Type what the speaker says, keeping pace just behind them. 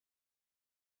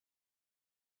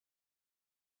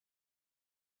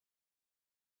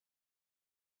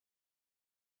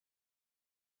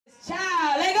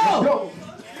go.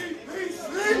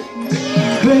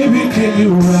 Baby, can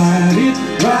you ride it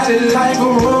like a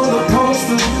roller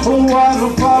coaster, a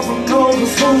waterfall from Nova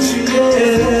Scotia,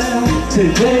 yeah. Say,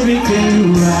 baby, can you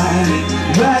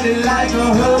ride it like a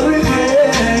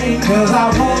hurricane? Cause I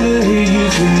wanna hear you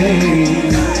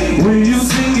sing. When you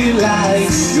sing it like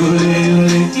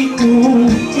yodelay-yodelay-ee-oo,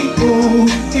 ee-oo,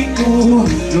 ee-oo,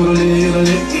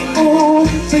 yodelay-yodelay-ee-oo,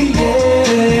 say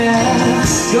yeah.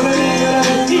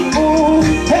 Yodelay-yodelay-ee-oo,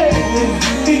 hey,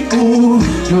 ee-oo,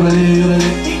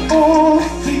 yodelay-yodelay-ee-oo,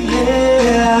 say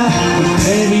yeah.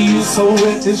 Baby, you so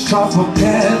wet, this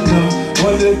Tropicana.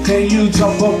 Wonder, can you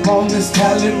jump up on this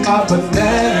Cali, my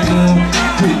banana?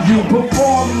 Can you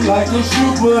perform like a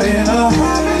super in a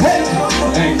hey?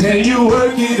 And can you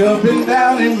work it up and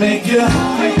down and make you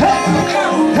hey, hey?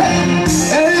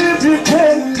 And if you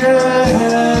can, girl,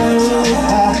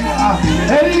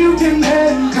 and you can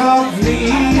handcuff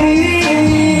me,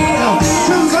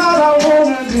 cause all I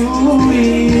wanna do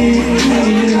is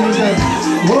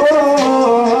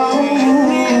whoa,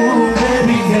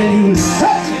 baby, can you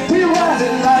we ride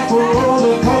it like a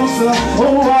roller coaster,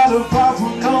 oh, waterfall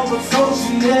from Nova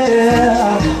Scotia,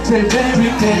 yeah. Say, baby,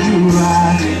 can you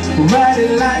ride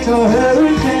it like a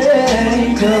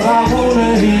hurricane? Cause I wanna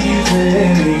hear you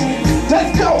sing.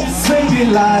 Let's go, sing it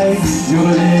like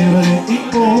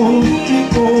yodelay-yodelay-ee-oo,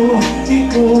 ee-oo,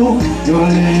 ee-oo,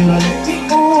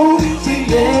 yodelay-yodelay-ee-oo,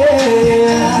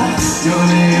 yeah.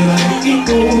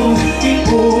 Yodelay-yodelay-ee-oo,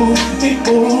 ee-oo,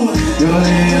 ee-oo,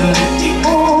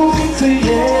 yodelay-yodelay-ee-oo,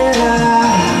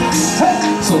 yeah. Hey.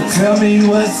 So tell me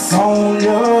what's on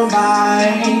your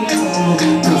mind,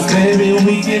 cause baby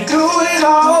we can do it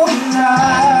all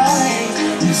night.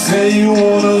 You say you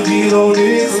wanna get on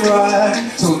this ride,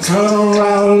 so turn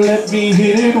around and let me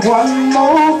hit it one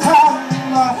more time.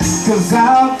 Cause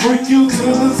I'll bring you to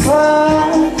the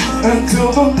sun,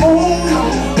 until the moon.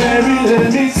 Baby,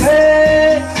 let me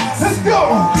say, let's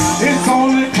go. It's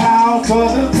only count for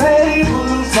the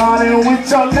table, starting with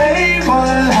your neighbor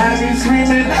and have you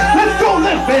screaming. Let's go,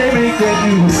 baby, can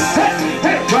you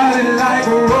ride it like a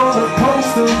roller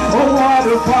coaster, a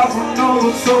waterfall from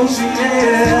Nova Scotia,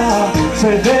 yeah.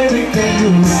 Say, baby, can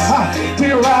you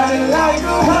ride it like a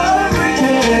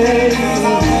hurricane?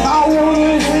 I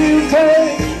wanna hear you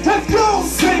say, let's go,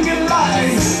 sing it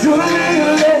like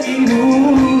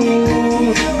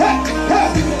yodelay-yodelay-ee-oo,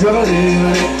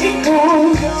 yodelay-yodelay-ee-oo,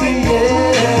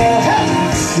 yeah.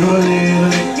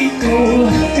 Yodelay-yodelay-ee-oo,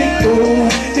 ee-oo,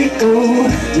 ee-oo,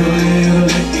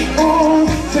 yodelay-yodelay-ee-oo,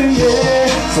 yeah.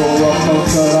 So I'm gonna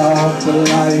cut off the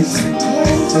lights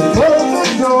and close the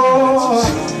door.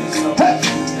 Hey,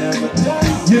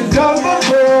 you done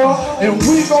before, and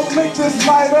we gon' make this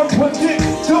light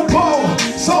unpredictable,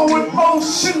 so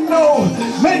emotional,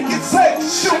 make it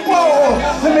sexual.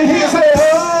 Let me hear you say,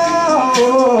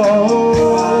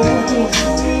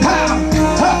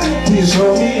 can you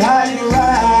show me how you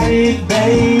ride it,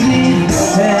 baby?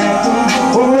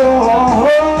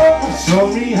 Show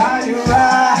me how you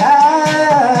ride.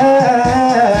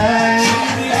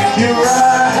 You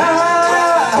ride.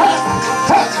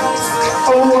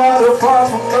 Oh, waterfall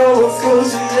from Nova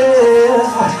Scotia,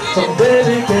 yeah. So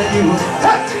baby, can you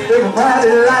ride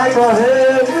it like a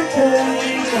hurricane?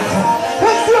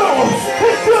 Let's go,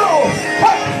 let's go.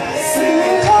 Sing it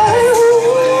like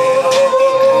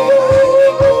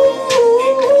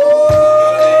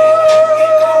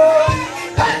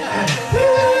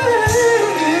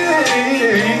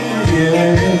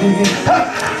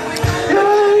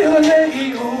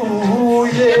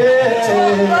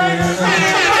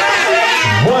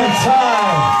one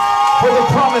time for the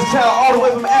Promised Child, all the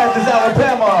way from Athens,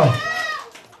 Alabama,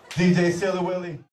 DJ Sailor Willie.